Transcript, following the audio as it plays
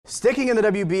Sticking in the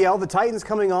WBL, the Titans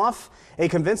coming off a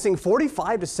convincing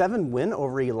 45-7 win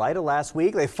over Elida last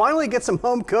week. They finally get some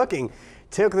home cooking.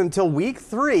 Took them until week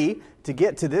 3 to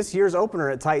get to this year's opener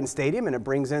at Titan Stadium, and it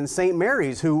brings in St.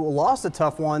 Mary's, who lost a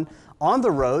tough one on the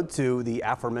road to the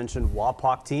aforementioned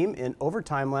Wapak team in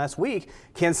overtime last week.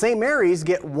 Can St. Mary's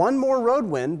get one more road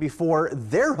win before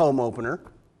their home opener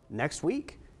next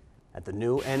week at the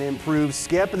new and improved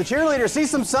Skip? And the cheerleaders see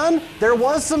some sun. There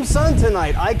was some sun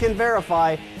tonight. I can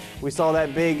verify. We saw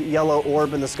that big yellow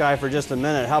orb in the sky for just a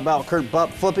minute. How about Kurt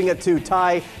Bupp flipping it to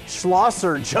Ty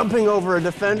Schlosser, jumping over a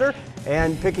defender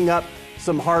and picking up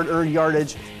some hard-earned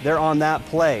yardage there on that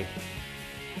play.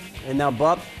 And now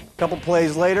Bupp, a couple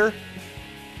plays later,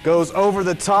 goes over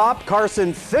the top.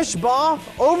 Carson Fishbaugh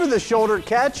over the shoulder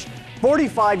catch,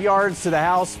 45 yards to the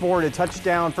house for a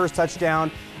touchdown, first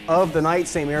touchdown of the night.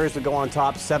 St. Mary's would go on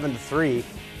top 7-3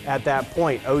 at that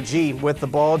point. OG with the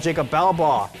ball. Jacob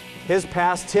Balbaugh, his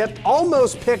pass tipped,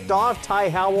 almost picked off. Ty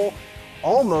Howell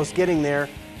almost getting there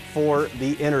for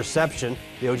the interception.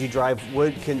 The OG drive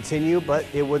would continue, but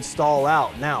it would stall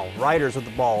out. Now, Riders with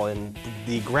the ball and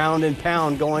the ground and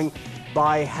pound going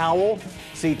by Howell.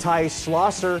 See Ty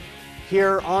Schlosser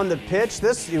here on the pitch. It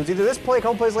was either this play, a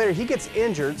couple plays later, he gets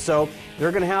injured, so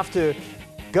they're going to have to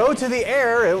go to the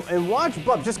air and watch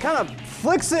Bupp just kind of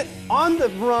flicks it on the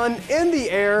run in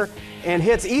the air and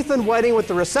hits Ethan Wedding with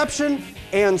the reception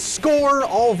and score.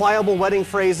 All viable Wedding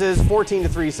phrases.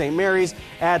 14-3 St. Mary's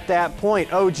at that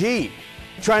point. OG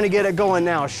trying to get it going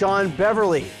now. Sean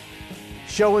Beverly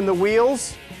showing the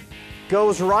wheels,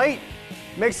 goes right,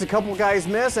 makes a couple guys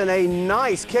miss, and a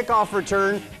nice kickoff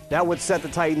return that would set the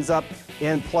Titans up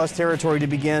in plus territory to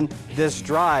begin this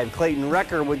drive. Clayton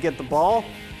Recker would get the ball,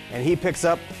 and he picks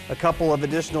up a couple of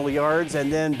additional yards,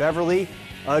 and then Beverly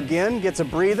again gets a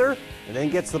breather and then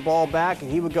gets the ball back,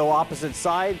 and he would go opposite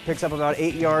side, picks up about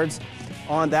 8 yards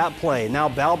on that play. Now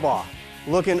Balbaugh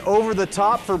looking over the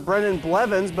top for Brennan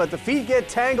Blevins, but the feet get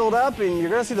tangled up, and you're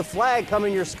going to see the flag come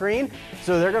in your screen,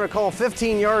 so they're going to call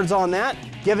 15 yards on that,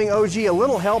 giving OG a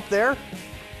little help there.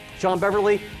 Sean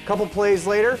Beverly, a couple plays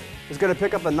later, is going to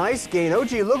pick up a nice gain.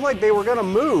 OG looked like they were going to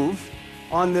move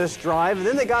on this drive, and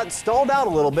then they got stalled out a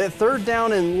little bit, third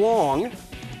down and long.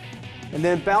 And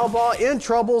then Balbaugh in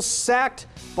trouble, sacked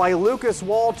by Lucas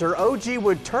Walter. OG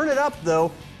would turn it up,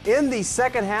 though, in the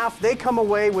second half. They come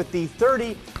away with the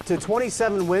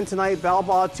 30-27 win tonight.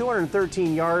 Balbaugh,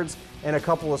 213 yards and a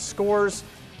couple of scores.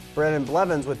 Brennan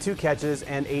Blevins with 2 catches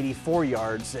and 84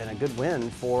 yards, and a good win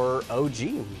for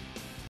OG.